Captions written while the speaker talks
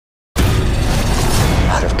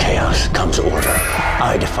chaos comes order.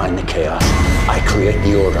 I define the chaos. I create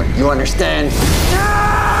the order. You understand?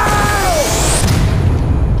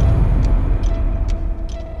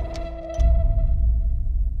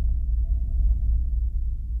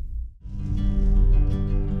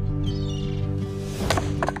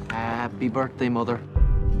 Happy birthday, Mother.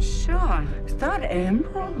 Sean, is that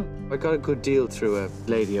Emerald? I got a good deal through a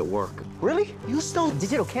lady at work. Really? You still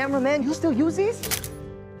digital cameraman? You still use these?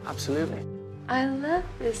 Absolutely. I love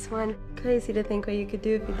this one. Crazy to think what you could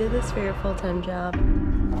do if you did this for your full-time job.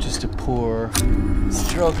 Just a poor,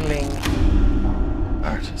 struggling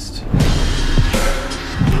artist.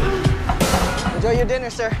 Enjoy your dinner,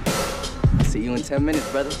 sir. See you in 10 minutes,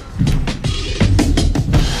 brother.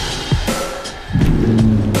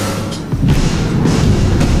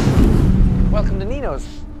 Welcome to Nino's.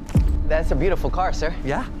 That's a beautiful car, sir.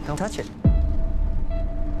 Yeah? Don't touch it.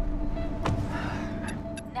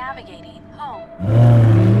 Navigating home.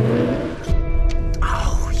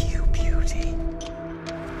 Oh, you beauty.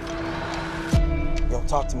 Yo,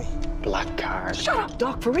 talk to me. Black card. Shut up,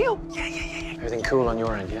 Doc, for real? Yeah. Everything cool on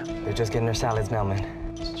your end, yeah? They're just getting their salads now,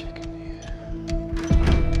 man. Just checking here.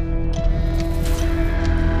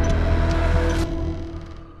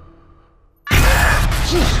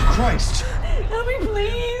 Jesus Christ! Help me,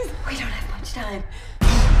 please! We don't have much time.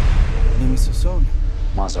 Name is Sasson.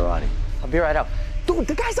 Maserati. I'll be right up. Dude,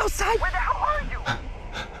 the guy's outside! Where the hell are you?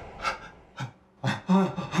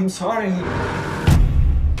 I'm sorry.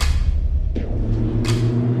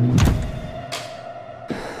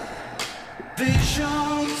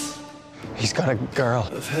 He's got a girl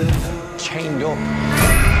chained up.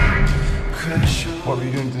 What were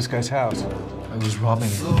you doing at this guy's house? I was robbing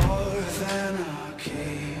him.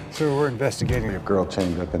 Sir, we're investigating a girl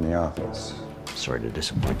chained up in the office. Sorry to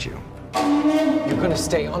disappoint you. You're gonna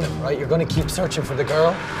stay on it, right? You're gonna keep searching for the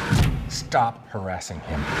girl? Stop harassing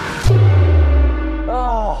him.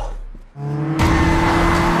 Oh!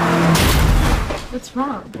 What's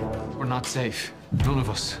wrong? We're not safe. None of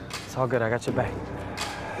us. It's all good, I got your back.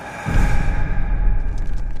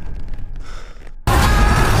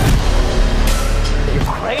 You're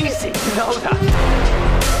crazy, you know that.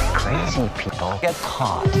 Crazy people get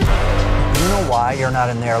caught. You know why you're not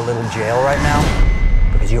in their little jail right now?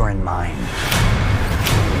 Because you're in mine.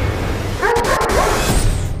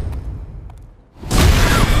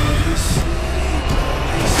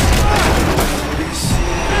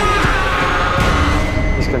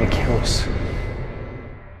 He's gonna kill us.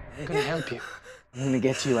 I'm gonna help you. I'm gonna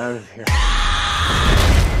get you out of here.